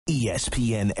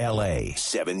ESPN LA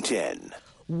 710.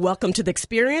 Welcome to The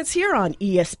Experience here on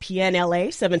ESPN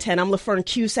LA 710. I'm LaFern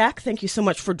Cusack. Thank you so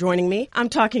much for joining me. I'm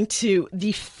talking to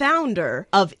the founder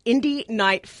of Indie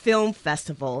Night Film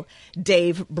Festival,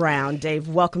 Dave Brown. Dave,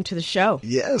 welcome to the show.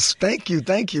 Yes, thank you.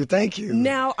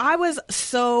 Now, I was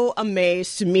so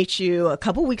amazed to meet you a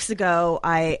couple weeks ago.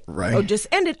 I just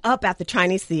ended up at the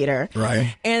Chinese Theater.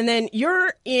 Right. And then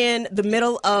you're in the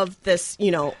middle of this,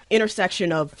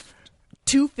 intersection of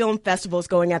two film festivals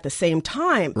going at the same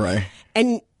time. Right.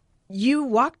 And you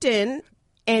walked in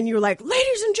and you're like,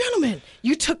 ladies and gentlemen,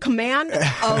 you took command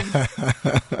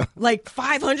of like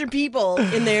 500 people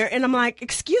in there. And I'm like,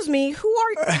 excuse me, who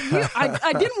are you?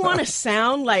 I didn't want to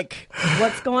sound like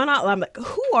what's going on. I'm like,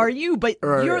 who are you? But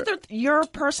your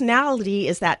personality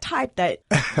is that type that,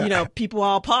 people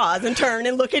all pause and turn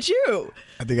and look at you.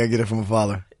 I think I get it from my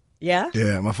father. Yeah?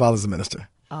 Yeah, my father's a minister.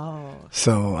 Oh.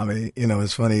 So,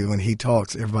 it's funny when he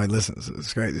talks, everybody listens.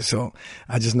 It's crazy. So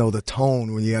I just know the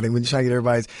tone when you're trying to get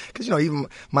everybody's, because, even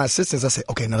my assistants, I say,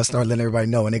 okay, now let's start letting everybody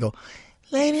know. And they go,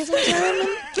 ladies and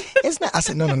gentlemen, it's not. I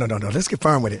said, no, let's get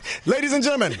firm with it. Ladies and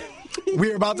gentlemen,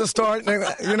 we're about to start. You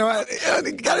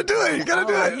gotta do it. You gotta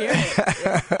do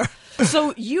it. Yeah.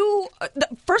 So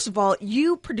first of all,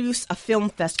 you produce a film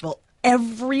festival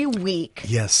every week.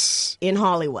 Yes. In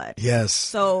Hollywood. Yes.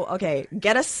 So, okay,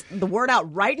 get us the word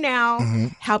out right now,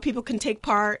 how people can take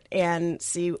part and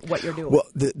see what you're doing. Well,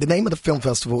 the name of the film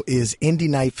festival is Indie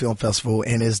Night Film Festival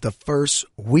and is the first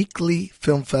weekly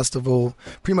film festival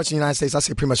pretty much in the United States. I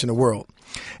say pretty much in the world.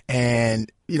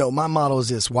 And, my motto is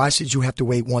this: why should you have to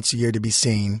wait once a year to be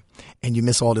seen and you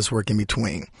miss all this work in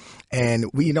between? And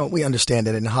we understand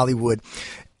that in Hollywood,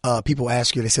 people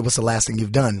ask you, they say, what's the last thing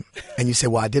you've done? And you say,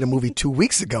 well, I did a movie 2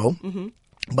 weeks ago,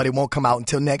 but it won't come out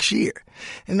until next year.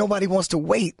 And nobody wants to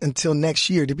wait until next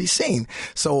year to be seen.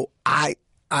 So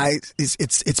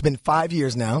it's been 5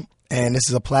 years now, and this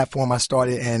is a platform I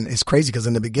started, and it's crazy because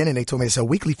in the beginning they told me it's a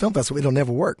weekly film festival. It'll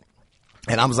never work.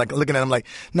 And I was like looking at him like,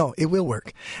 no, it will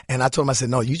work. And I told him, I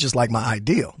said, no, you just like my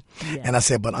ideal. Yeah. And I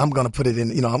said, but I'm going to put it in,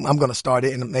 I'm going to start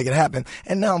it and make it happen.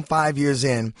 And now I'm 5 years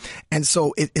in. And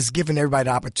so it's giving everybody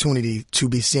the opportunity to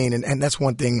be seen. And that's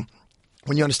one thing,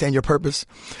 when you understand your purpose,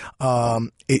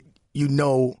 you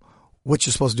know what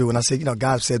you're supposed to do. And I said,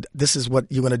 God said, this is what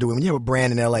you're going to do. And when you have a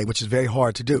brand in LA, which is very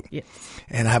hard to do. Yes.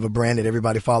 And I have a brand that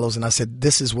everybody follows. And I said,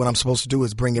 this is what I'm supposed to do,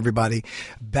 is bring everybody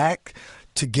back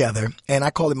together, and I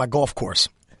call it my golf course,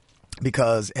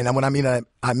 because, and what I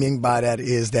mean by that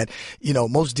is that,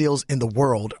 most deals in the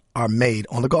world are made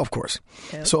on the golf course.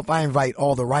 Yep. So if I invite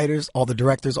all the writers, all the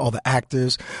directors, all the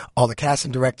actors, all the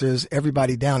casting directors,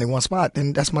 everybody down in one spot,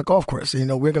 then that's my golf course. We're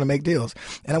going to make deals,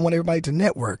 and I want everybody to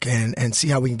network and see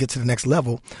how we can get to the next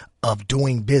level of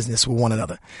doing business with one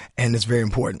another, and it's very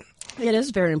important. It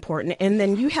is very important. And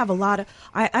then you have a lot of,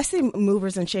 I say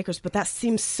movers and shakers, but that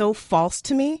seems so false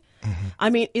to me. Mm-hmm. I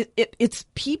mean, it's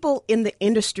people in the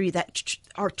industry that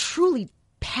are truly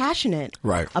passionate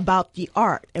about the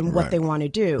art and what they want to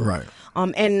do. Right.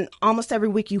 And almost every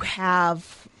week you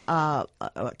have a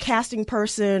casting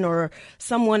person or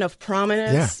someone of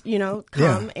prominence,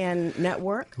 come and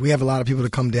network. We have a lot of people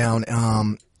that come down.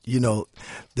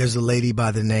 There's a lady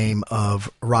by the name of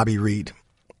Robbie Reed,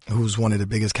 who's one of the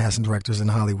biggest casting directors in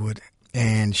Hollywood.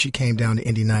 And she came down to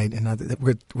Indie Night,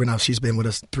 and she's been with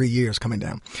us 3 years coming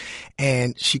down.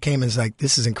 And she came and was like,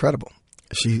 this is incredible.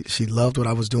 She loved what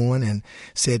I was doing and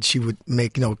said she would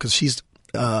make, because she's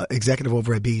executive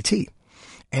over at BET.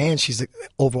 And she's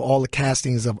over all the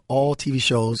castings of all TV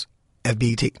shows at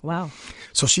BET. Wow.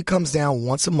 So she comes down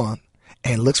once a month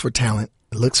and looks for talent,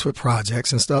 looks for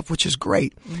projects and stuff, which is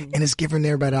great. Mm-hmm. And it's giving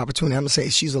everybody the opportunity. I'm going to say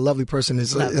she's a lovely person.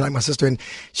 It's like my sister. And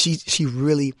she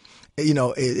really,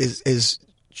 is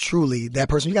truly that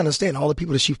person. You got to understand all the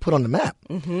people that she put on the map.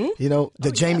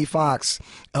 Mm-hmm. Jamie Foxx,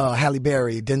 Halle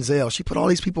Berry, Denzel. She put all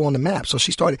these people on the map. So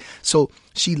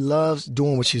she loves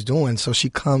doing what she's doing. So she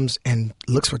comes and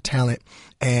looks for talent.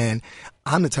 And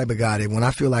I'm the type of guy that when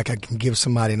I feel like I can give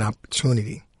somebody an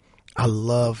opportunity,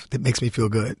 it makes me feel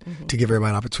good to give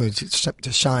everybody an opportunity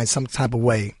to shine some type of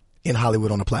way in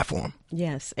Hollywood on a platform.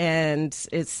 Yes, and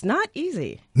it's not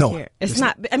easy. No. Here. It's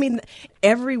not. I mean,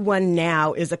 everyone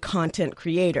now is a content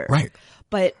creator. Right.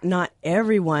 But not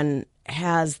everyone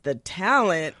has the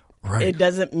talent. Right. It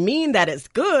doesn't mean that it's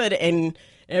good and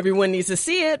everyone needs to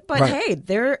see it. But hey,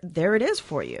 there it is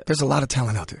for you. There's a lot of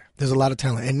talent out there. There's a lot of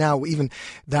talent. And now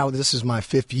this is my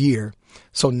 5th year.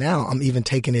 So now I'm even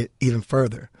taking it even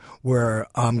further, where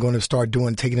I'm going to start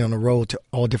taking it on the road to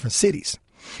all different cities.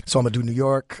 So I'm going to do New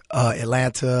York,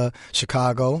 Atlanta,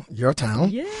 Chicago, your town,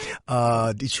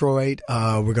 Detroit.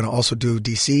 We're going to also do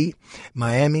D.C.,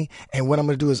 Miami. And what I'm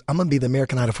going to do is I'm going to be the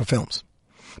American Idol for films.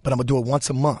 But I'm going to do it once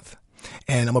a month.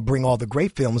 And I'm going to bring all the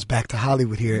great films back to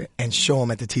Hollywood here and show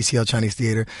them at the TCL Chinese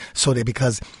Theater. So that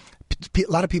because a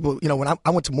lot of people, when I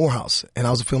went to Morehouse and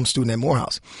I was a film student at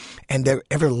Morehouse, and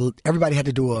everybody had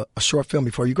to do a short film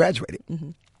before you graduated.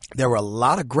 Mm-hmm. There were a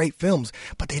lot of great films,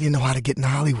 but they didn't know how to get into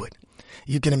Hollywood.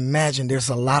 You can imagine there's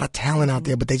a lot of talent out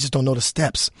there, but they just don't know the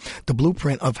steps, the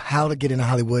blueprint of how to get into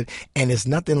Hollywood. And it's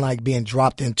nothing like being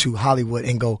dropped into Hollywood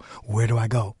and go, where do I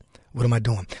go? What am I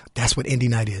doing? That's what Indie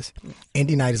Night is.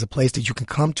 Indie Night is a place that you can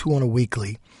come to on a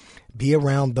weekly, be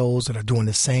around those that are doing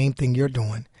the same thing you're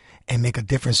doing, and make a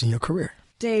difference in your career.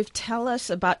 Dave, tell us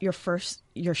about your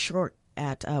short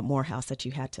at Morehouse that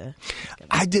you had to.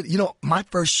 I did, my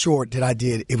first short that I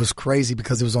did, it was crazy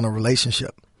because it was on a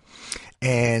relationship.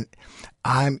 And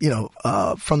I'm,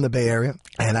 from the Bay Area,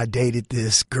 and I dated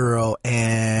this girl,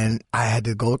 and I had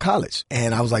to go to college.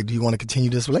 And I was like, do you want to continue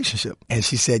this relationship? And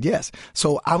she said yes.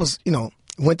 So I was,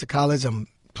 went to college. I'm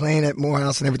playing at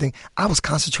Morehouse and everything. I was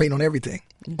concentrating on everything,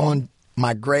 on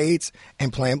my grades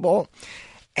and playing ball.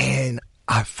 And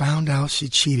I found out she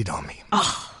cheated on me.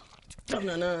 Oh.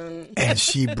 No. And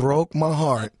she broke my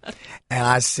heart. And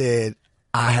I said,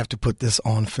 I have to put this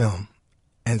on film.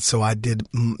 And so I did,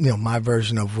 my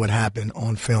version of what happened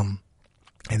on film.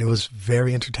 And it was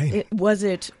very entertaining. Was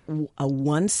it a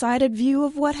one-sided view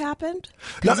of what happened?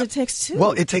 Because it takes two.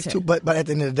 Well, it takes two. But at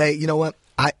the end of the day, you know what?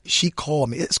 She called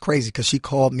me. It's crazy because she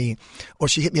called me, or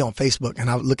she hit me on Facebook, and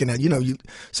I was looking at,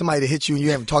 somebody that hit you and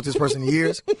you haven't talked to this person in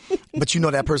years, but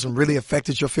that person really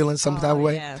affected your feelings some type of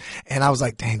way. Yeah. And I was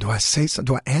like, dang, do I say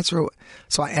something? Do I answer?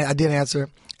 So I did answer,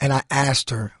 and I asked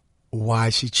her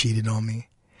why she cheated on me.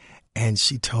 And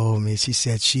she told me, she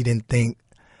said she didn't think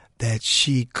that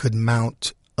she could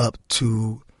mount up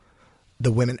to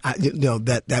the women,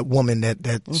 that woman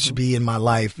that should be in my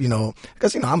life,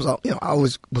 because, I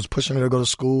always was pushing her to go to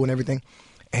school and everything,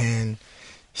 and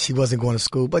she wasn't going to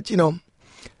school. But,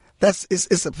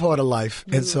 it's a part of life.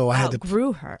 And so I had to.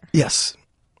 Outgrew her. Yes.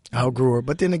 I outgrew her.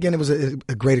 But then again, it was a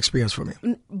great experience for me.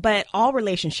 But all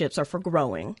relationships are for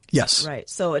growing. Yes. Right.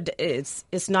 So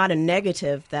it's not a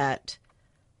negative that.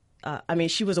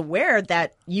 She was aware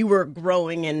that you were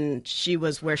growing and she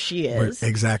was where she is.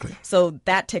 Exactly. So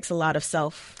that takes a lot of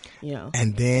self,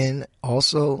 And then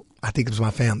also, I think it was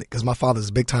my family, because my father's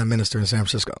a big-time minister in San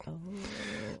Francisco. Oh.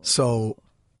 So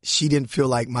she didn't feel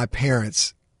like my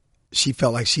parents, she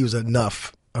felt like she was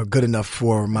enough or good enough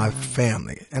for my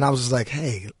family. And I was just like,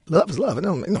 hey, love is love.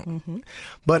 Mm-hmm.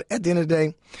 But at the end of the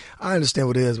day, I understand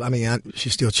what it is. She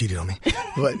still cheated on me.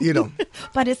 But,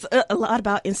 But it's a lot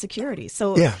about insecurity.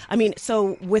 So, yeah.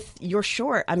 So with your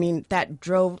short, did that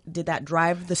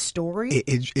drive the story?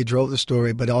 It drove the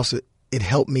story, but also it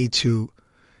helped me to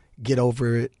get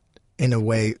over it in a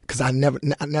way. Because I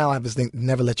have this thing,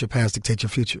 never let your past dictate your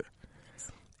future.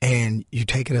 And you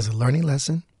take it as a learning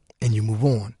lesson and you move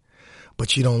on.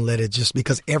 But you don't let it just,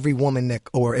 because every woman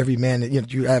or every man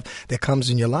that you have that comes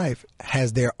in your life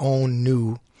has their own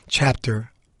new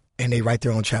chapter, and they write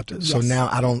their own chapter. Yes. So now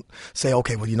I don't say,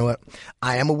 okay, well, you know what?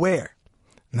 I am aware.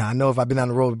 Now I know if I've been down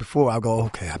the road before, I'll go,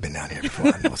 okay, I've been down here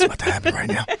before. I know what's about to happen right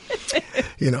now.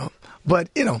 But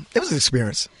it was an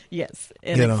experience. Yes,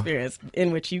 an experience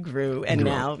in which you grew, and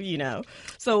now,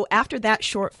 So after that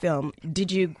short film,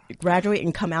 did you graduate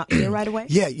and come out here right away?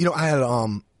 Yeah, I had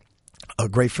a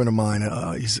great friend of mine,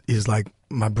 he's like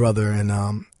my brother,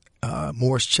 and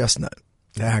Morris Chestnut,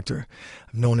 the actor.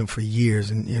 I've known him for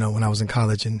years, and when I was in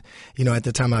college, and at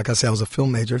the time, like I said, I was a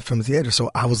film major, film and theater,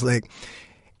 so I was like,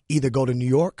 either go to New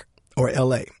York or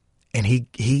L.A. And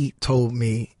he told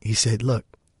me, he said, look,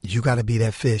 you got to be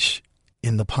that fish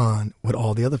in the pond with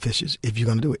all the other fishes. If you're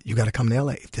going to do it, you got to come to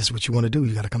L.A. If this is what you want to do,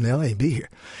 you got to come to L.A. and be here.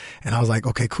 And I was like,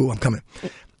 okay, cool, I'm coming.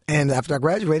 And after I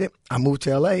graduated, I moved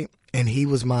to L.A., and he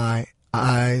was my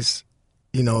eyes,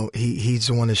 he's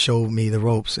the one that showed me the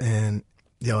ropes, and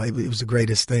it was the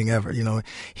greatest thing ever.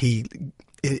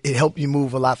 It helped you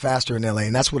move a lot faster in LA,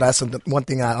 and that's one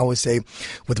thing I always say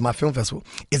with my film festival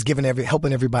is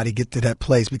helping everybody get to that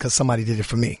place, because somebody did it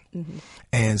for me. Mm-hmm.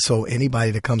 And so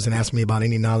anybody that comes and asks me about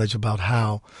any knowledge about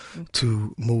how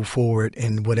to move forward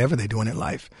in whatever they're doing in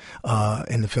life,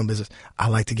 in the film business, I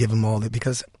like to give them all that,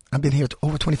 because I've been here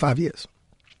over 25 years.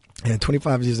 And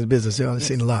 25 years in business, I've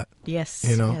seen a lot. Yes.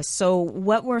 Yes. So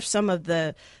what were some of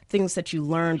the things that you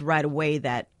learned right away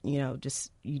that,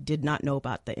 just you did not know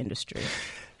about the industry?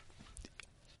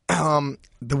 What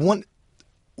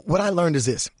I learned is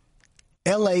this.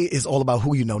 LA is all about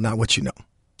who you know, not what you know.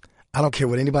 I don't care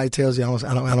what anybody tells you.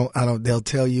 I don't. They'll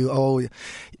tell you, oh,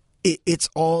 it's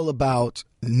all about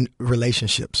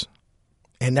relationships.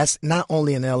 And that's not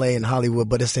only in LA and Hollywood,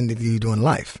 but it's anything you do in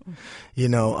life. You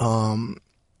know,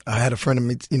 I had a friend of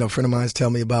me, a friend of mine tell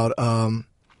me about,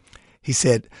 he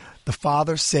said, the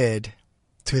father said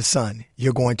to his son,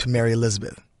 "You're going to marry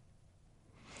Elizabeth."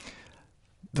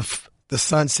 The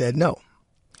son said no.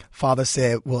 Father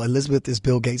said, "Well, Elizabeth is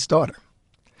Bill Gates' daughter."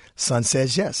 Son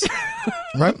says yes.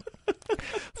 Right?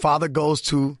 Father goes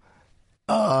to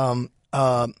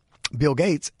Bill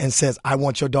Gates and says, "I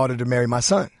want your daughter to marry my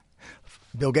son."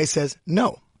 Bill Gates says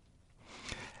no.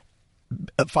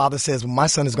 Father says, "Well, my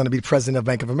son is going to be president of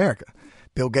Bank of America."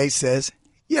 Bill Gates says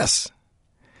yes.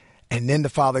 And then the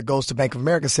father goes to Bank of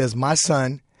America and says, "My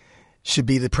son should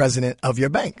be the president of your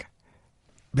bank."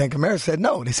 Bank of America said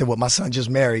no. They said, "Well, my son just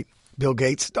married Bill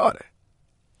Gates' daughter."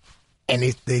 And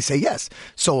they say yes.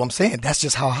 So I'm saying that's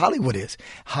just how Hollywood is.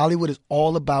 Hollywood is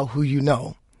all about who you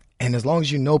know. And as long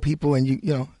as you know people and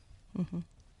you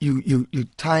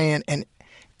tie in. And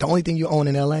the only thing you own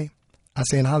in LA, I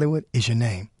say in Hollywood, is your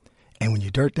name. And when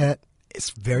you dirt that, it's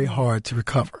very hard to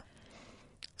recover.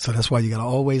 So that's why you got to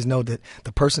always know that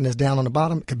the person that's down on the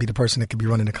bottom could be the person that could be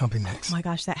running the company next. Oh my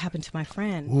gosh, that happened to my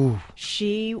friend. Ooh.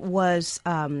 She was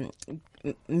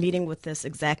meeting with this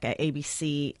exec at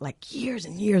ABC like years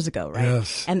and years ago, right?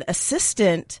 Yes. And the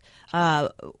assistant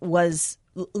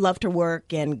loved her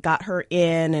work and got her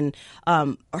in, and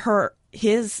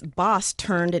his boss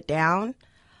turned it down,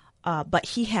 but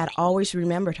he had always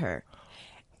remembered her.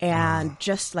 And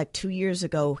just like 2 years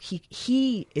ago,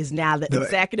 he is now the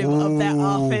executive of that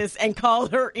office and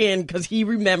called her in because he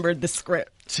remembered the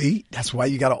script. See, that's why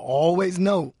you got to always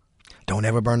know. Don't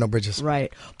ever burn no bridges.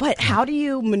 Right. But how do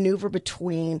you maneuver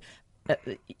between,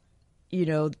 I'm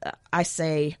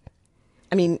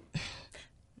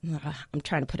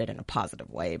trying to put it in a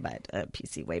positive way, but a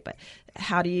PC way, but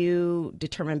how do you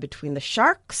determine between the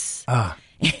sharks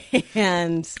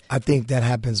and... I think that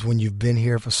happens when you've been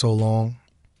here for so long.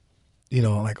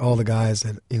 Like all the guys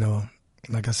that,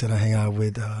 like I said, I hang out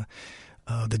with,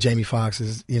 the Jamie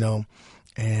Foxxes,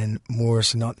 and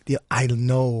Morris and all. I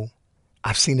know,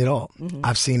 I've seen it all. Mm-hmm.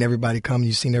 I've seen everybody come.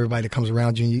 You've seen everybody that comes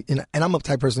around you. And I'm a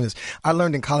type of person this. I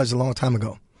learned in college a long time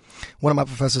ago. One of my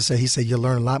professors said, you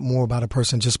learn a lot more about a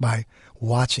person just by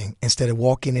watching instead of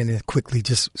walking in and quickly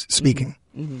just speaking.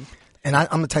 Mm-hmm. And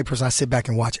I'm the type of person, I sit back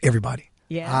and watch everybody.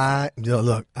 Yeah.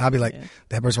 I'll be like,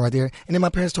 that person right there. And then my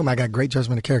parents told me I got great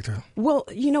judgment of character. Well,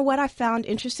 you know what I found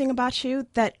interesting about you?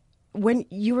 That when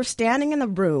you were standing in the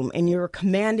room and you were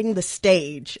commanding the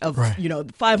stage of,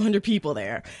 500 people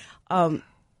there,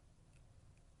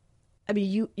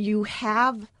 you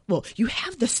have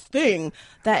this thing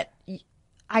that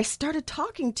I started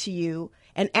talking to you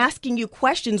and asking you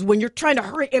questions when you're trying to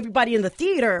hurry everybody in the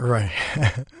theater. Right.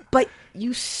 But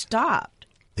you stopped.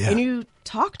 Yeah. And you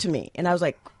talked to me, and I was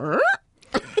like, "What's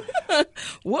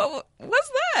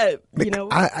that?"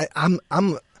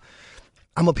 I'm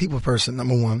a people person.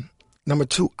 Number one. Number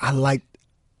two,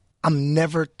 I'm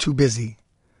never too busy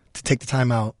to take the time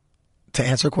out to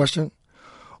answer a question.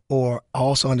 Or I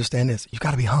also understand this: you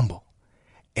got to be humble.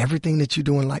 Everything that you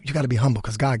do in life, you got to be humble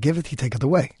because God giveth, He taketh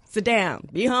away. Sit down,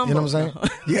 be humble. You know what I'm saying?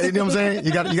 Yeah, you know what I'm saying.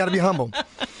 You got to be humble.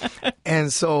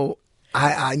 And so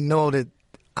I know that.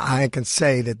 I can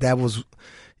say that was,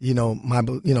 my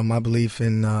belief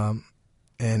in,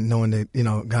 and knowing that,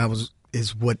 God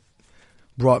is what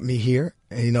brought me here,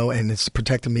 and it's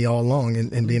protected me all along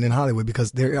in being in Hollywood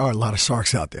because there are a lot of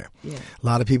sharks out there. Yeah. A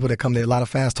lot of people that come there, a lot of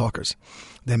fast talkers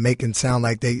that make it sound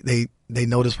like they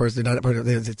know this person,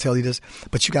 they tell you this,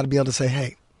 but you got to be able to say,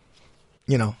 hey,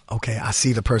 okay, I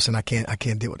see the person, I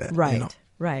can't deal with that. Right,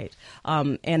 right.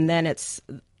 And then it's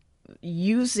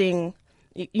using...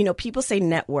 people say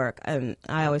network, and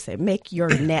I always say make your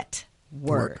net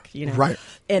work. Right.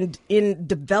 And in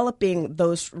developing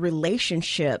those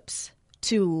relationships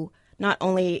to not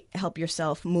only help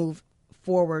yourself move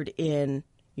forward in,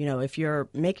 if you're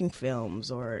making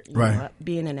films or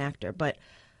being an actor, but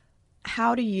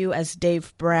how do you, as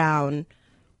Dave Brown,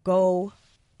 go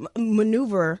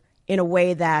maneuver in a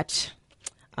way that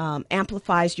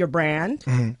amplifies your brand,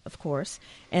 of course,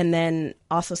 and then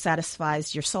also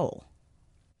satisfies your soul?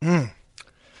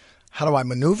 How do I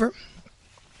maneuver?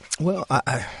 Well,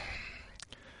 I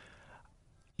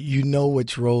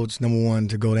which roads, number one,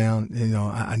 to go down.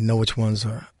 I know which ones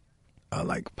are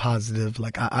like positive.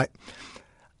 Like I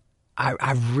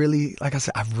really, like I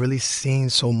said, I've really seen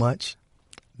so much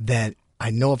that I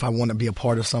know if I want to be a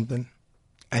part of something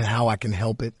and how I can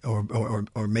help it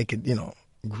or make it,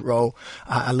 grow.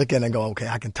 I look at it and go, okay,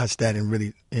 I can touch that and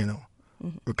really,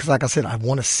 Because like I said, I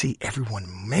want to see everyone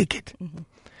make it.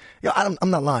 Yeah, I'm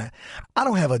not lying. I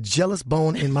don't have a jealous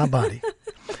bone in my body.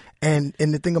 and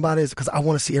the thing about it is because I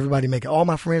want to see everybody make it. All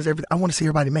my friends, I want to see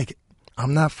everybody make it.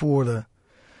 I'm not for the,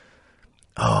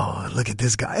 oh, look at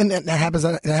this guy. And that happens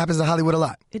in Hollywood a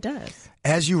lot. It does.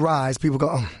 As you rise, people go,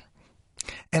 oh.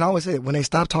 And I always say, when they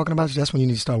stop talking about you, that's when you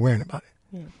need to start worrying about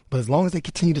it. Yeah. But as long as they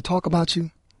continue to talk about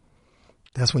you,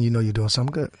 that's when you know you're doing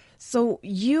something good. So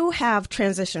you have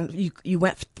transitioned. You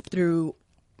went through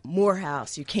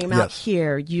Morehouse. You came out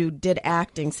here. You did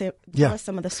acting. Tell us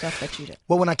some of the stuff that you did.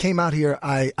 Well, when I came out here,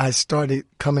 I started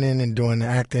coming in and doing the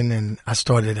acting, and I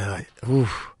started, right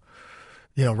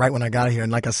when I got here.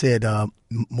 And like I said,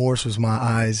 Morris was my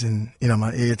eyes and,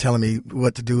 my ear telling me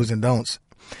what to do's and don'ts.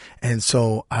 And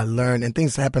so I learned, and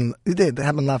things happened. They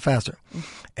happened a lot faster.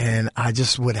 And I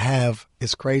just would have,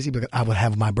 it's crazy because I would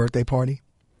have my birthday party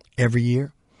every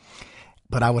year.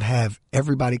 But I would have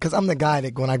everybody, because I'm the guy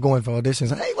that when I go in for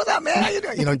auditions, hey, what's up, man? How you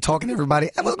doing? Talking to everybody.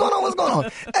 Hey, what's going on? What's going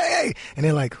on? Hey. And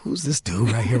they're like, who's this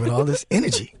dude right here with all this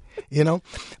energy?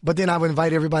 But then I would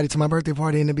invite everybody to my birthday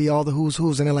party and it'd be all the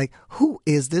who's. And they're like, who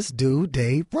is this dude,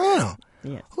 Dave Brown?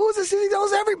 Yes. Who is this? He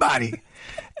knows everybody.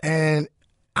 And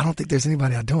I don't think there's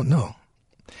anybody I don't know.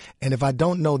 And if I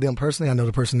don't know them personally, I know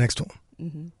the person next to them.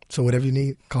 Mm-hmm. So whatever you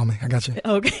need, call me. I got you.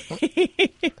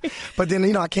 Okay. But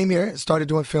then, I came here, started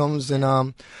doing films,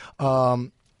 and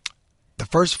the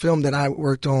first film that I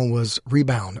worked on was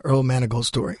Rebound, Earl Manigault's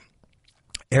story.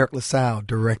 Eric LaSalle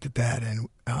directed that, and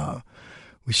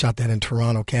we shot that in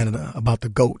Toronto, Canada, about the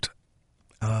goat.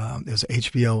 It was an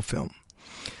HBO film.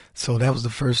 So that was the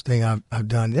first thing I've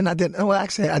done. Then I did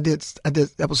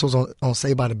episodes on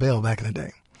Saved by the Bell back in the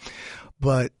day.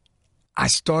 But I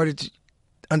started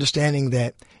understanding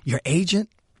that your agent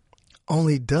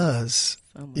only does,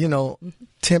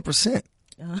 10%.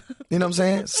 You know what I'm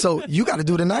saying? So you got to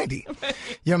do the 90. Right.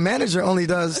 Your manager only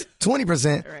does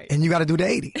 20%, right, and you got to do the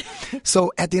 80.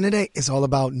 So at the end of the day, it's all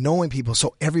about knowing people.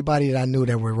 So everybody that I knew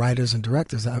that were writers and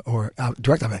directors or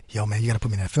directors, I'm like, yo, man, you got to put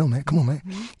me in that film, man. Come on, man.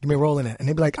 Mm-hmm. Give me a role in it. And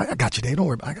they'd be like, I got you, Dave. Don't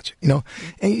worry about it. I got you.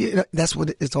 Mm-hmm. And that's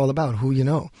what it's all about, who you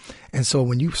know. And so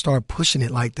when you start pushing it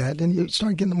like that, then you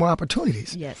start getting more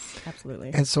opportunities. Yes,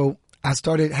 absolutely. And so I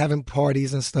started having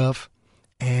parties and stuff.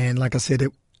 And like I said,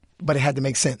 but it had to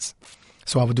make sense.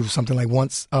 So I would do something like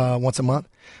once a month,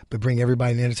 but bring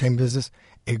everybody in the entertainment business.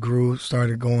 It grew,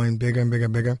 started going bigger and bigger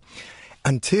and bigger,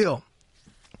 until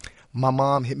my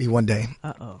mom hit me one day.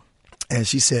 And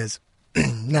she says,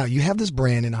 now you have this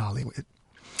brand in Hollywood.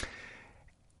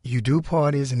 You do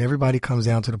parties and everybody comes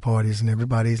down to the parties and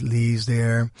everybody leaves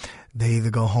there. They either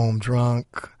go home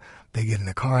drunk, they get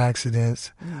into car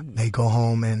accidents, they go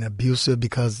home and abusive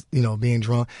because, being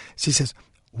drunk. She says,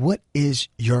 what is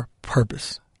your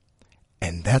purpose?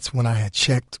 And that's when I had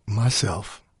checked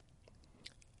myself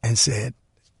and said,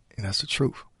 and that's the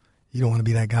truth. You don't want to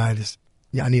be that guy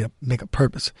I need to make a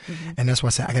purpose. Mm-hmm. And that's why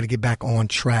I said I got to get back on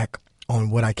track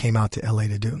on what I came out to LA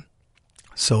to do.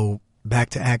 So back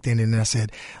to acting. And then I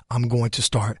said, I'm going to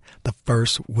start the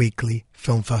first weekly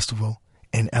film festival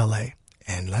in LA.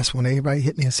 And that's when everybody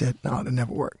hit me and said, no, it'll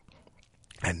never work.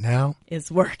 And now it's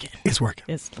working. It's working.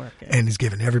 It's working. And it's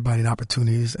giving everybody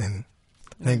opportunities, and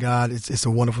thank God, it's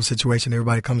a wonderful situation.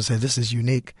 Everybody comes and says, this is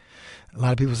unique. A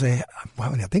lot of people say, why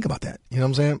wouldn't I think about that? You know what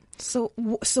I'm saying? So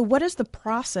what is the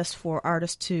process for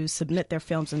artists to submit their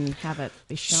films and have it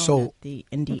be shown at the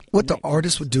Indie? What the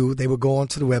artists would do, they would go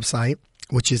onto the website,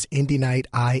 which is Indie Night,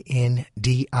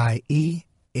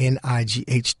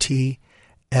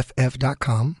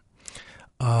 INDIENIGHTFF.com.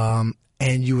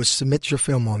 And you would submit your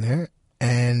film on there.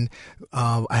 And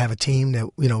I have a team that,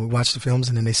 we watch the films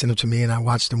and then they send them to me and I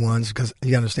watch the ones because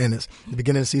you understand this. At the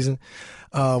beginning of the season,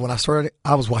 when I started,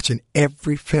 I was watching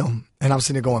every film and I was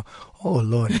sitting there going, oh,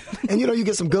 Lord. And, you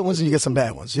get some good ones and you get some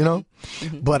bad ones,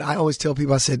 Mm-hmm. But I always tell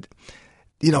people, I said,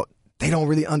 they don't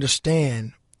really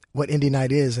understand what Indie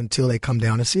Night is until they come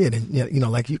down and see it. And,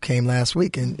 like you came last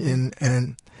week and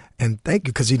thank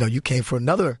you because, you came for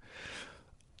another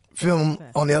film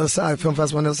on the other side, film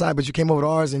festival on the other side, but you came over to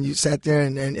ours and you sat there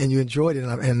and you enjoyed it,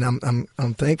 and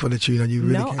I'm thankful that you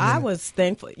really came in. I was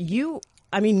thankful. You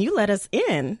let us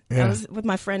in. Yeah. I was with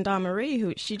my friend Dawn Marie,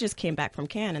 who she just came back from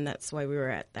Cannes, and that's why we were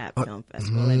at that film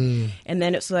festival. And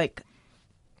then it's like,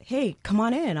 hey, come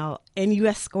on in. And you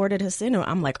escorted us in. And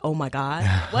I'm like, oh my God,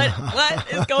 what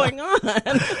is going on?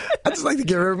 I just like to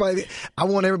give everybody. I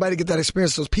want everybody to get that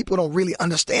experience, so people don't really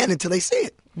understand until they see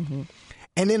it. Mm-hmm.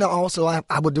 And then also,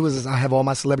 I would do is I have all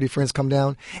my celebrity friends come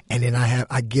down, and then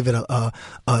I give it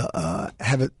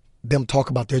them talk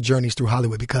about their journeys through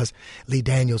Hollywood, because Lee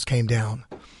Daniels came down,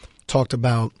 talked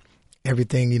about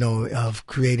everything, of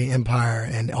creating empire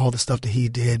and all the stuff that he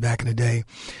did back in the day.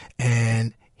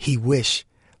 And he wished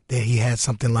that he had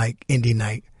something like Indie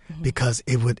Night because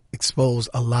it would expose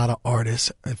a lot of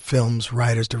artists, films,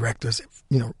 writers, directors,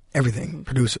 everything,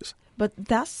 producers. But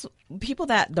that's people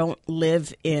that don't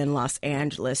live in Los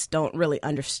Angeles don't really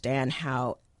understand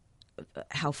how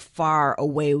far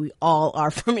away we all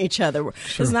are from each other.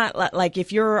 Sure. It's not like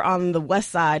if you're on the west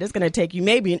side, it's going to take you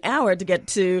maybe an hour to get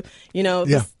to,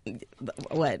 North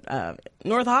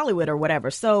Hollywood or whatever.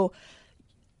 So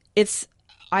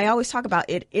I always talk about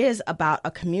it is about a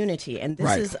community, and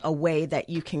this is a way that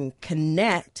you can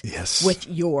connect with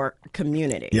your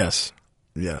community. Yes.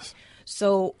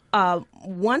 So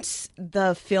once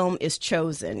the film is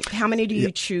chosen, how many do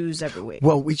you choose every week?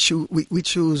 Well, we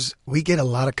choose, we get a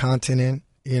lot of content in,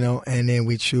 and then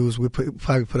we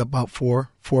probably put about four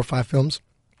or five films.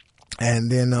 And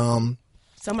then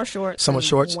some are short. Some are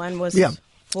shorts. One was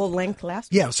full length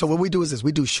last week. Yeah, so what we do is this.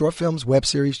 We do short films, web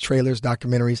series, trailers,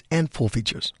 documentaries, and full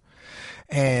features.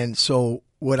 And so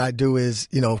what I do is,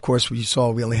 of course, you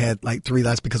saw we only had like 3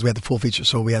 last because we had the full feature.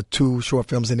 So we had 2 short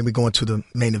films, and then we go into the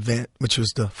main event, which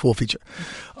was the full feature.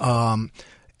 And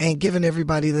giving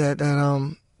everybody that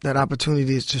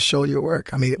opportunity to show your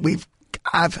work. I mean,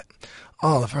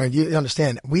 LaFern, you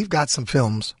understand, we've got some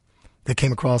films that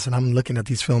came across, and I'm looking at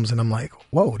these films, and I'm like,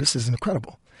 whoa, this is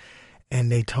incredible. And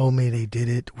they told me they did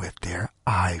it with their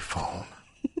iPhone.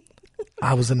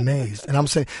 I was amazed. And I'm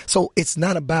saying, so it's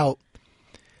not about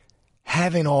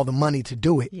having all the money to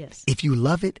do it. Yes. If you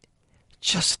love it,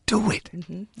 just do it.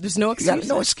 Mm-hmm. There's no excuse.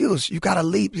 No excuse. You got to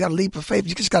leap. You got to leap of faith.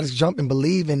 You just got to jump and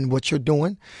believe in what you're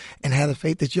doing, and have the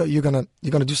faith that you're gonna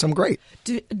do something great.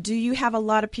 Do you have a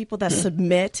lot of people that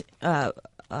submit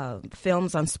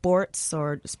films on sports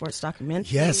or sports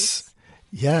documentaries?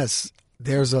 Yes.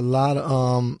 There's a lot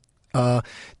of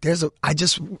I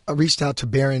just reached out to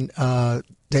Baron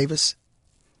Davis,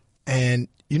 and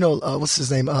what's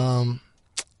his name?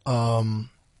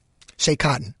 Shea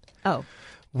Cotton. Oh,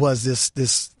 was this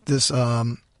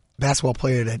basketball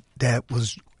player that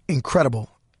was incredible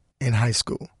in high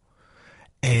school,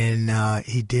 and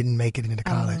he didn't make it into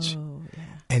college. Oh, yeah.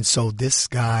 And so this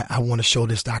guy, I want to show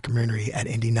this documentary at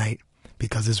Indie Night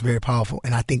because it's very powerful,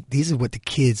 and I think these are what the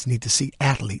kids need to see.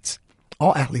 Athletes,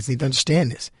 all athletes need to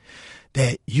understand this,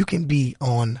 that you can be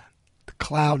on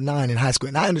cloud 9 in high school.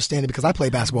 And I understand it because I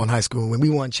played basketball in high school when we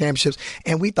won championships,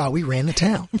 and we thought we ran the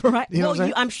town. Right. You know what I'm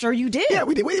saying? I'm sure you did. Yeah,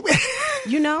 we did.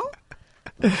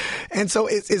 And so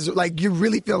it's like you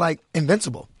really feel like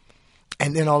invincible.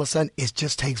 And then all of a sudden, it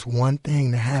just takes one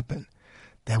thing to happen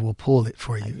that will pull it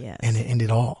for you and it end it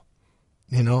all.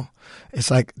 It's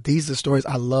like these are stories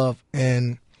I love,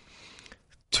 and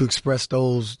to express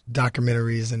those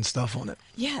documentaries and stuff on it.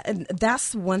 Yeah, and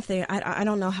that's one thing. I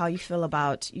don't know how you feel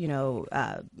about,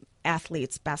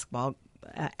 athletes, basketball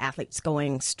athletes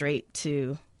going straight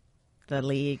to the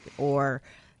league or,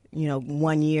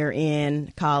 1 year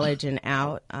in college and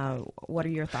out. What are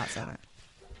your thoughts on it?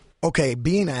 Okay,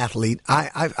 being an athlete,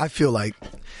 I feel like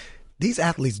these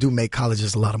athletes do make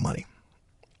colleges a lot of money.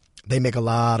 They make a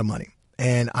lot of money.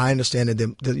 And I understand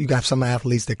that you got some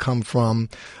athletes that come from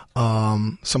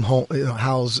some home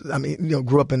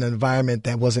grew up in an environment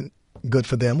that wasn't good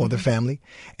for them or their family,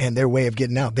 and their way of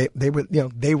getting out. They were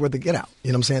the get out.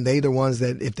 You know what I'm saying? They're the ones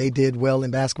that if they did well in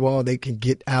basketball, they can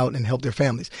get out and help their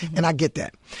families. Mm-hmm. And I get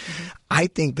that. Mm-hmm. I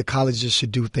think the colleges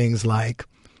should do things like,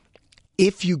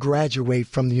 if you graduate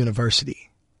from the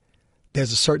university,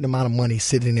 there's a certain amount of money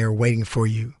sitting there waiting for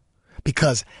you.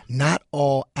 Because not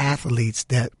all athletes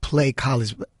that play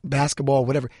college basketball,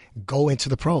 whatever, go into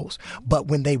the pros. But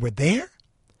when they were there,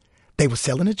 they were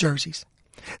selling the jerseys,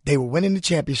 they were winning the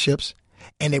championships,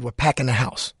 and they were packing the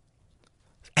house.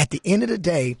 At the end of the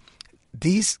day,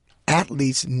 these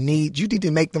athletes you need to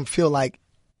make them feel like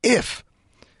if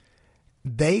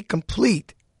they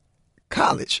complete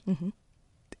college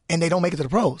and they don't make it to the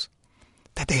pros,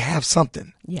 that they have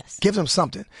something. Yes. Give them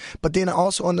something. But then I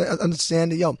also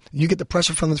understand that, you get the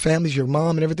pressure from the families, your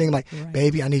mom and everything, like,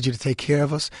 baby, I need you to take care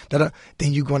of us. Then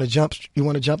you want to jump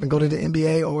and go to the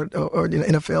NBA or the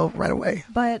NFL right away.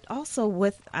 But also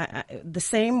with the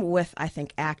same with, I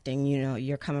think, acting,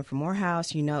 you're coming from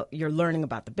Morehouse, you're learning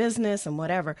about the business and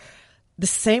whatever. The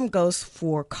same goes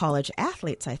for college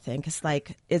athletes, I think. It's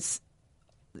like,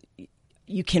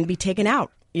 you can be taken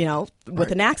out.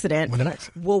 With an accident.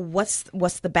 Well,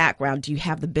 what's the background? Do you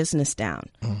have the business down?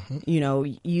 Mm-hmm.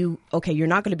 You're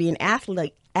not going to be an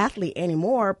athlete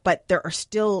anymore, but there are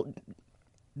still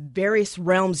various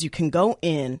realms you can go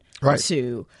in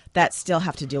to that still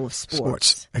have to deal with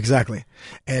sports. Exactly.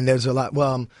 And there's a lot.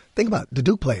 Well, think about the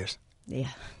Duke players. Yeah.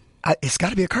 It's got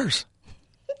to be a curse.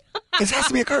 It has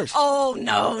to be a curse. Oh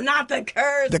no, not the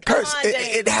curse. The curse. Come on,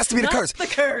 Dave. It has to be the Not curse. The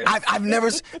curse.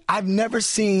 I've never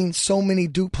seen so many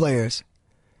Duke players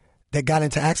that got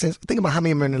into accidents. Think about how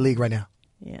many are in the league right now.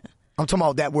 Yeah. I'm talking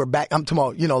about that we're back. I'm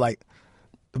talking about, like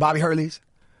the Bobby Hurleys.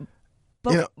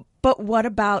 But what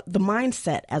about the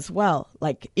mindset as well?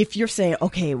 Like, if you're saying,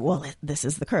 okay, well, this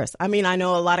is the curse. I mean, I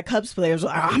know a lot of Cubs players,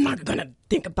 I'm not going to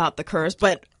think about the curse,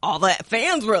 but all the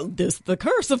fans were, this the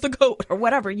curse of the GOAT or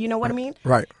whatever. You know what I mean?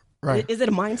 Right. Is it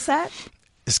a mindset?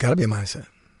 It's got to be a mindset.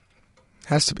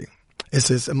 Has to be. It's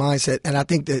just a mindset. And I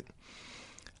think that,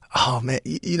 oh, man,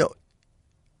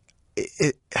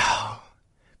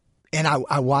 and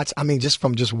I watch, just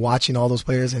from just watching all those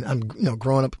players, and I'm,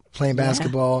 growing up playing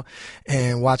basketball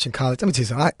and watching college. Let me tell you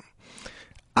something.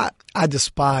 I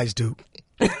despise Duke.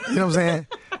 You know what I'm saying?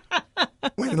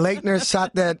 When Laettner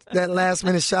shot that last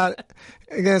minute shot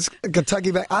against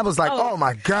Kentucky back, I was like, oh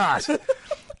my gosh,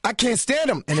 I can't stand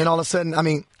them. And then all of a sudden, I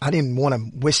didn't want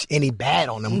to wish any bad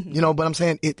on them, but I'm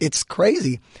saying it's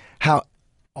crazy how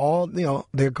all,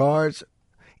 their guards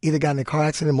either got in a car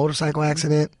accident, motorcycle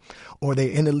accident, or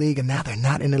they're in the league and now they're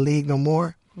not in the league no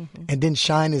more, and didn't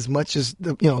shine as much as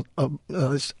a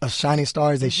shining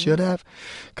star as they should have.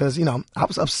 Because I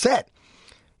was upset,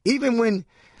 even when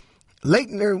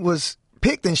Laettner was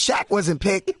picked and Shaq wasn't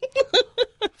picked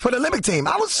for the Olympic team.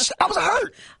 I was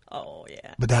hurt. Oh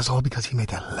yeah. But that's all because he made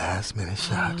that last minute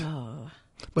shot. Oh.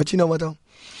 But you know what though?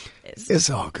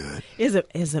 It's all good. Is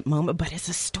it moment? But it's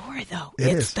a story though.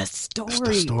 It's the story. It's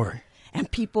the story. And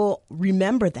people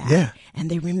remember that. Yeah. And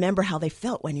they remember how they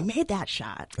felt when you made that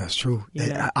shot. That's true.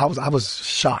 I was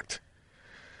shocked.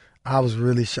 I was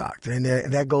really shocked. And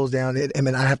that goes down.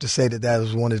 I have to say that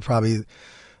was one of probably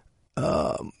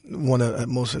one of the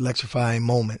most electrifying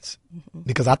moments,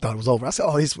 because I thought it was over. I said,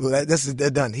 oh, they're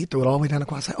done. He threw it all the way down the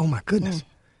court. I said, oh, my goodness.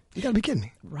 You got to be kidding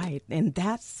me. Right. And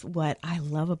that's what I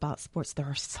love about sports. There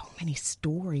are so many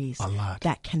stories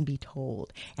that can be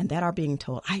told and that are being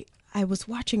told. I was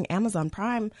watching Amazon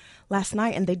Prime last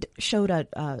night, and they showed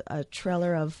a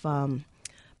trailer of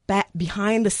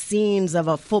behind the scenes of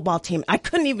a football team. I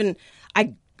caught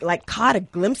a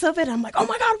glimpse of it. I'm like, oh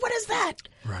my God, what is that?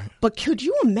 Right. But could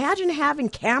you imagine having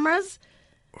cameras,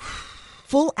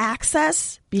 full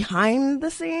access behind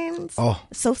the scenes? Oh,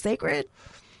 so sacred.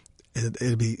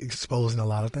 It'd be exposing a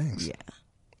lot of things. Yeah.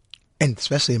 And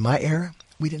especially in my era,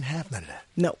 we didn't have none of that.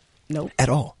 No. At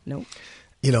all. No.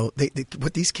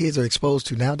 What these kids are exposed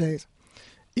to nowadays,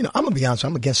 I'm going to be honest,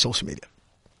 I'm against social media.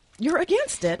 You're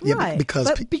against it, yeah, right?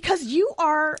 Because you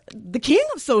are the king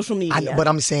of social media. But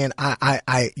I'm saying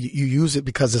you use it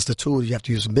because it's the tool you have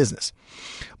to use in business.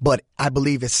 But I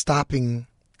believe it's stopping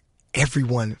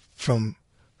everyone from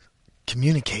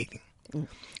communicating.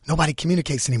 Nobody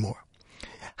communicates anymore.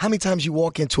 How many times you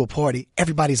walk into a party,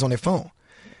 everybody's on their phone?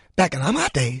 Back in my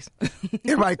days,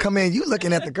 everybody come in, you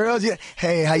looking at the girls,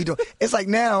 hey, how you doing? It's like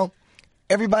now,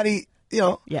 everybody,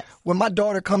 yes. When my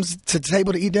daughter comes to the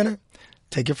table to eat dinner,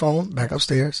 take your phone back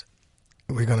upstairs.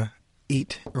 We're gonna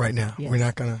eat right now. Yes. We're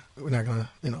not gonna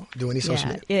do any social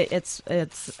media. It's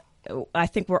I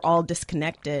think we're all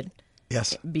disconnected.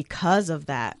 Yes. Because of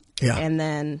that. Yeah. And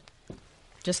then,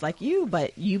 just like you,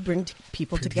 but you bring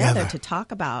people together to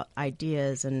talk about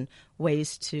ideas and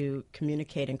ways to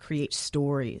communicate and create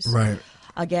stories. Right.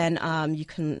 Again, you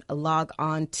can log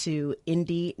on to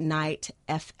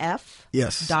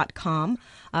IndieNightFF.com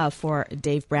for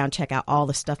Dave Brown. Check out all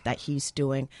the stuff that he's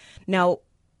doing. Now,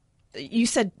 you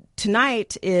said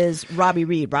tonight is Robbie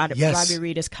Reed. Yes. Robbie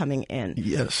Reed is coming in.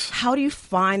 Yes. How do you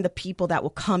find the people that will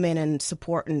come in and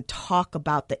support and talk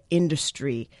about the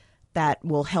industry that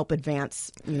will help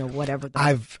advance, whatever?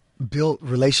 I've built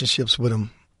relationships with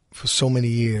them for so many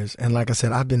years, and like I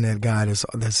said, I've been that guy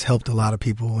that's helped a lot of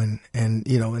people, and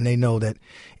they know that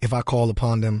if I call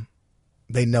upon them,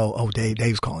 they know, oh,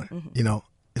 Dave's calling. Mm-hmm.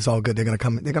 It's all good. They're gonna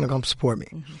come support me,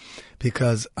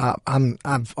 because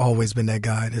I've always been that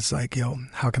guy that's like,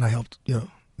 how can I help?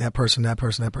 That person, and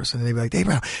they be like, Dave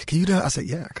Brown, can you do it? I said,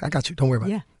 yeah, I got you. Don't worry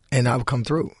about it. And I would come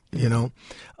through,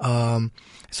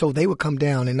 So they would come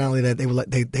down, and not only that,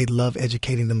 they love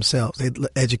educating themselves. They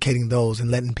educating those and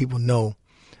letting people know,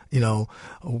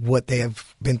 what they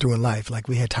have been through in life. Like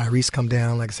we had Tyrese come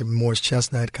down, like I said, Morris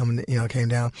Chestnut came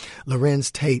down,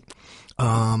 Lorenz Tate,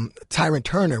 Tyron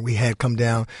Turner we had come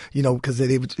down, because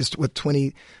it was just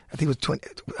 20, I think it was 20,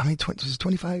 it was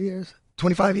 25 years.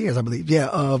 25 years, I believe,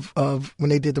 of when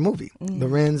they did the movie,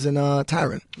 Lorenz and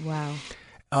Tyron. Wow.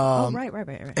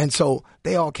 Right. And so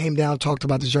they all came down, talked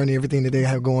about the journey, everything that they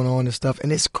have going on and stuff.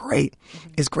 And it's great. Mm-hmm.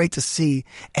 It's great to see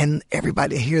and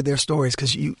everybody hear their stories,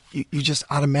 because you just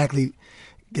automatically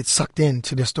get sucked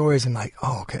into their stories and like,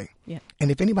 oh, okay. Yeah.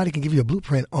 And if anybody can give you a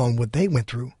blueprint on what they went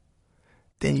through,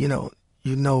 then you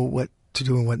know what to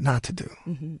do and what not to do.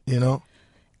 You know.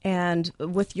 And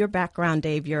with your background,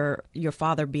 Dave, your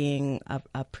father being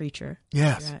a preacher.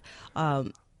 Yes.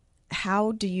 Right?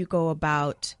 How do you go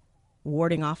about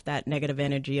warding off that negative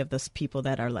energy of those people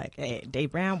that are like, hey,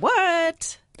 Dave Brown,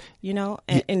 what? You know,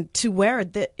 and to where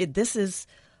this is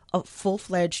a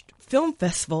full-fledged film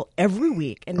festival every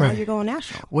week, and now you're going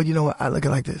national. Well, you know what? I look at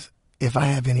it like this. If I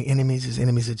have any enemies, it's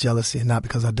enemies of jealousy and not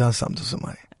because I've done something to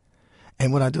somebody.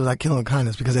 And what I do is I kill them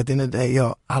kindness because at the end of the day,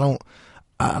 like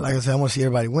I said, I want to see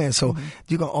everybody win. So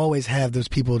you're going to always have those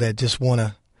people that just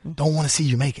don't want to see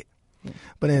you make it.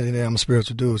 But at the end of the day, I'm a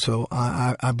spiritual dude. So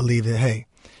I believe that, hey,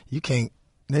 you can't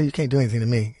do anything to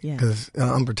me because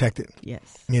I'm protected. Yes.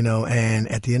 You know, and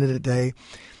at the end of the day,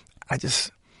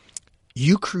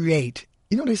 you create,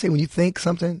 they say when you think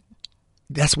something,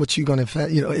 that's what you're going to,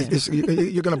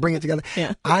 you're going to bring it together.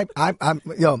 Yeah.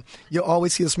 You'll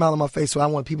always see a smile on my face. So I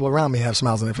want people around me to have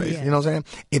smiles on their face. Yeah. You know what I'm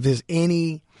saying? If there's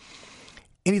anything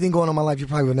going on in my life, you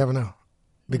probably will never know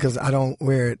because I don't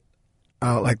wear it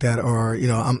out like that, or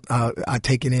I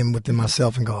take it in within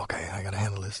myself and go, okay, I got to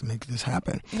handle this and make this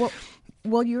happen.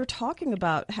 Well, you were talking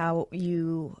about how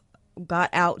you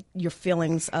got out your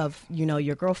feelings of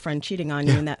your girlfriend cheating on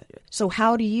you, and that. So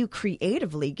how do you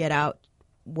creatively get out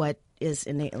what is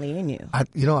innately in you? I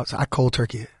cold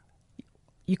turkey it.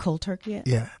 You cold turkey it?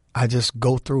 Yeah, I just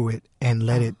go through it and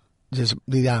let it just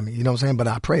bleed out of me. You know what I'm saying? But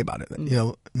I pray about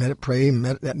it. Pray, and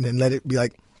then let it be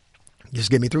like, just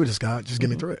get me through this, God. Just get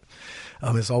me through it.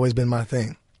 It's always been my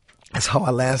thing. That's how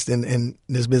I last in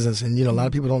this business. And, a lot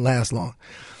of people don't last long.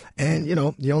 And,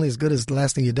 you're only as good as the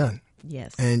last thing you've done.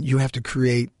 Yes. And you have to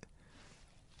create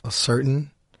a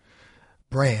certain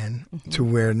brand to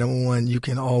where, number one, you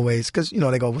can always, because,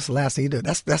 they go, what's the last thing you did?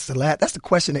 That's the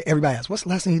question that everybody asks. What's the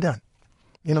last thing you done?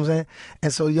 You know what I'm saying?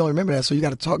 And so you don't remember that. So you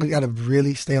got to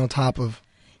really stay on top of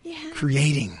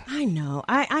creating. I know.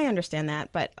 I understand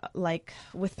that. But like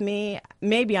with me,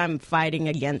 maybe I'm fighting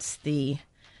against the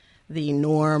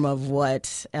norm of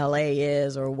what LA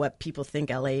is or what people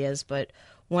think LA is. But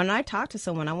when I talk to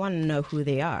someone, I want to know who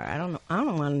they are. I don't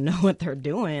want to know what they're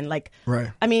doing. Like,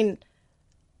 right. I mean,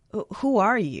 who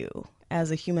are you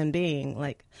as a human being?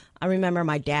 Like, I remember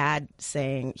my dad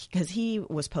saying, because he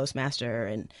was postmaster,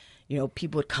 and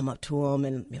people would come up to him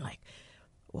and be like,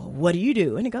 well, what do you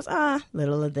do? And he goes,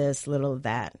 little of this, little of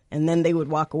that. And then they would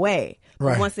walk away.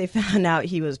 Right. But once they found out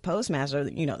he was postmaster,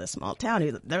 the small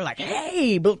town, they're like,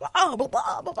 hey, blah, blah, blah,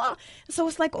 blah, blah, blah. So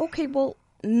it's like, okay, well,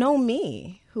 know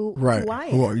me, who I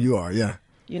am. Who you are, yeah.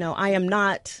 I am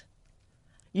not,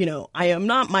 I am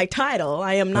not my title.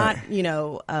 I am not,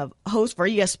 a host for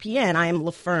ESPN. I am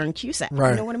LaFern Cusack.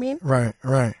 Right. You know what I mean? Right.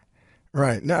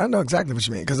 No, I know exactly what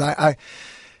you mean, because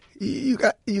you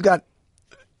got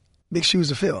big shoes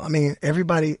to fill. I mean,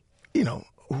 everybody,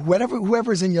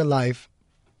 whoever's in your life,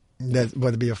 that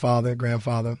whether it be your father,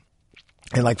 grandfather,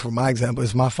 and like for my example,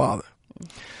 it's my father.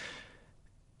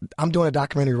 I'm doing a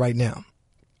documentary right now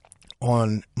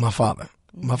on my father.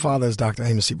 My father is Dr.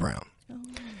 Amos C. Brown.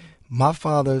 My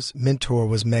father's mentor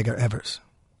was Medgar Evers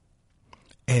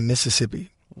in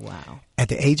Mississippi. Wow. At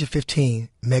the age of 15,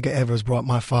 Medgar Evers brought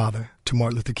my father to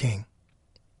Martin Luther King.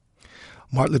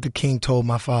 Martin Luther King told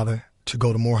my father to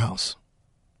go to Morehouse.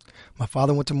 My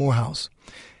father went to Morehouse.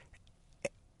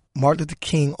 Martin Luther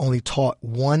King only taught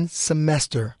one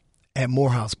semester at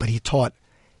Morehouse, but he taught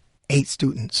 8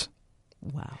 students.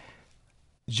 Wow.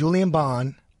 Julian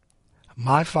Bond,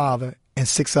 my father, and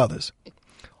 6 others.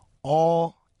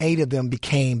 All 8 of them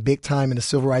became big time in the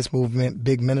civil rights movement,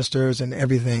 big ministers and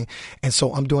everything. And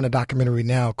so I'm doing a documentary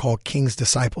now called King's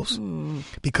Disciples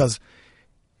because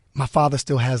my father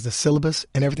still has the syllabus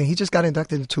and everything. He just got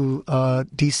inducted into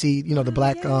D.C., the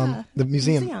black, the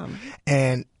museum.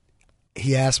 And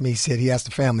he asked me, he asked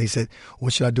the family, he said,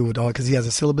 what should I do with all, because he has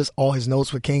a syllabus, all his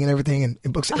notes with King and everything,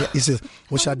 and books. He says,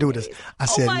 what should I do with this? I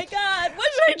said, oh my God, what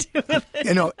should I do with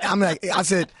it? I'm like, I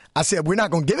said, we're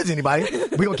not going to give it to anybody.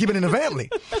 We're going to keep it in the family,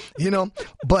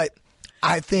 But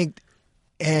I think,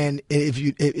 and if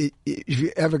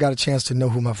you ever got a chance to know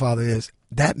who my father is,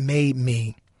 that made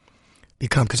me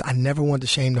become, because I never wanted to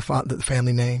shame the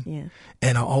family name. Yeah.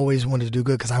 And I always wanted to do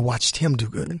good because I watched him do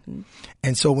good. Mm-hmm.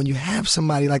 And so when you have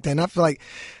somebody like that, and I feel like,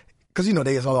 because,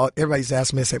 everybody's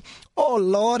asking me and say, oh,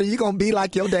 Lord, are you going to be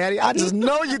like your daddy? I just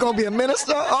know you're going to be a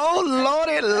minister. Oh,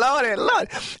 Lordy.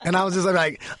 And I was just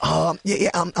like,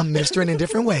 I'm ministering in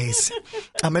different ways.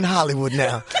 I'm in Hollywood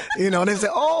now. And they say,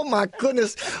 oh, my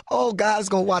goodness. Oh, God's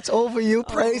going to watch over you.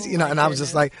 Praise. And I was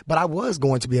just like, but I was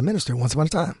going to be a minister once upon a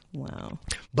time. Wow.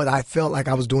 But I felt like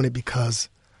I was doing it because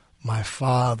my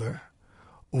father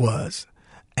was.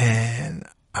 And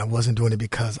I wasn't doing it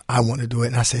because I wanted to do it.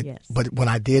 And I said, Yes. but when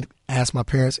I did ask my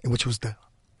parents, which was the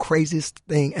craziest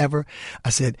thing ever, I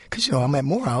said, because, I'm at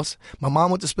Morehouse. My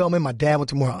mom went to Spelman. My dad went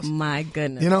to Morehouse. My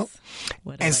goodness.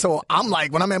 And so I'm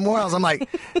like, when I'm at Morehouse, I'm like,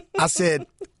 I said,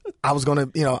 I was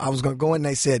going to go in, and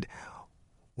they said,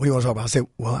 what do you want to talk about? I said,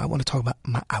 well, I want to talk about,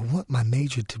 I want my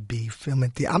major to be film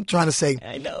and theater. I'm trying to say,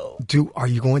 I know. are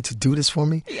you going to do this for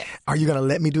me? Yes. Are you going to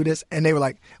let me do this? And they were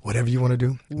like, whatever you want to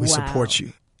do, we support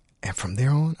you. And from there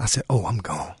on, I said, I'm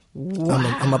gone. Wow.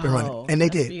 I'm up and running. And they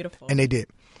That's did. beautiful. And they did.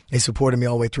 They supported me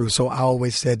all the way through. So I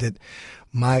always said that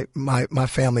my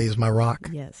family is my rock.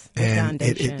 Yes. The And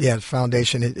foundation.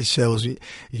 foundation, it shows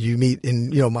you meet,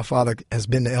 and my father has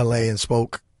been to LA and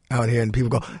spoke out here, and people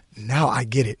go, now I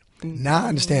get it. Now I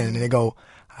understand. And they go,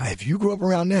 if you grew up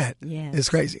around that, Yes. it's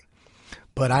crazy.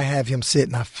 But I have him sit,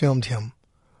 and I filmed him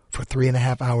for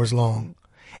 3.5 hours long.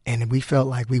 And we felt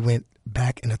like we went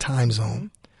back in a time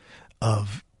zone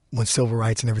of when civil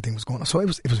rights and everything was going on. So it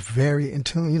was very in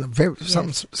tune, very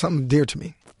something dear to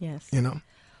me. Yes.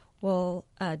 Well,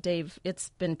 Dave, it's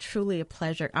been truly a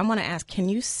pleasure. I want to ask, can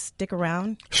you stick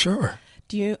around? Sure.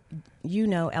 Do you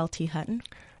know L.T. Hutton?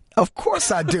 Of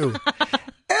course I do.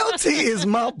 LT is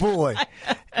my boy.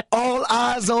 All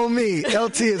eyes on me.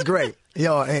 LT is great.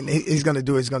 And he's gonna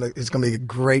do it. It's gonna be a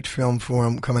great film for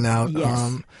him coming out.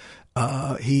 Yes.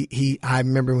 I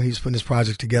remember when he was putting this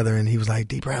project together, and he was like,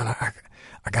 D Brown, I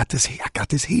got this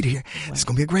heat here. Wow. It's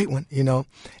gonna be a great one,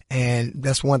 And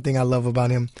that's one thing I love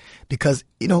about him, because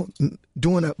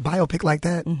doing a biopic like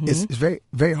that is very,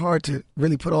 very hard to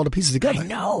really put all the pieces together. I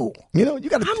know. You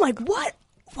got to. I'm like, what?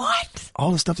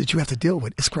 All the stuff that you have to deal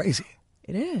with. It's crazy.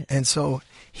 It is. And so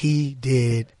he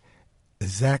did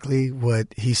exactly what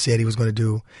he said he was going to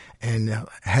do. And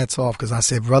hats off, because I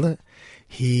said, brother,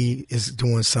 he is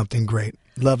doing something great.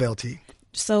 Love LT.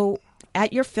 So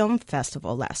at your film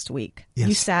festival last week,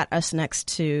 you sat us next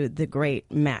to the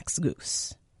great Max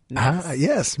Goose.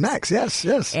 Yes, Max.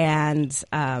 Yes. And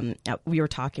we were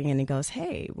talking, and he goes,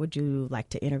 hey, would you like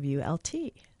to interview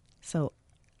LT? So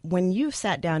when you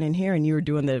sat down in here and you were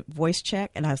doing the voice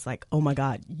check, and I was like, oh my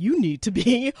God, you need to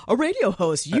be a radio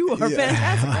host. You are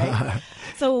fantastic, right?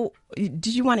 So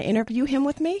did you want to interview him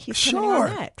with me? He's coming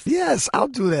on next. Yes, I'll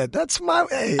do that. That's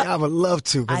I would love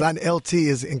to, because LT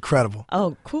is incredible.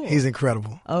 Oh, cool. He's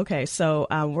incredible. Okay, so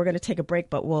we're going to take a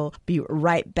break, but we'll be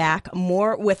right back.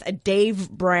 More with Dave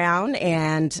Brown.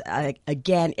 And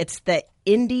again, it's the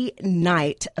Indie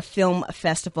Night Film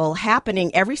Festival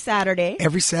happening every Saturday.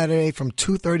 Every Saturday from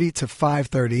 2:30 to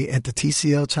 5:30 at the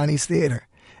TCL Chinese Theater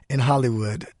in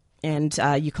Hollywood. And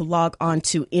you can log on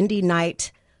to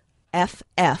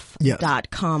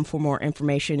IndieNightFF.com for more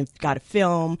information. If you got a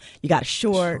film, you got a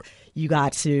short, you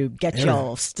got to get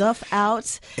your stuff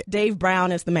out. Dave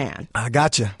Brown is the man. I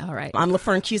got you. All right. I'm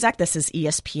LaFern Cusack. This is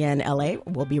ESPN LA.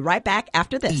 We'll be right back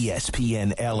after this.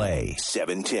 ESPN LA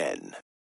 710.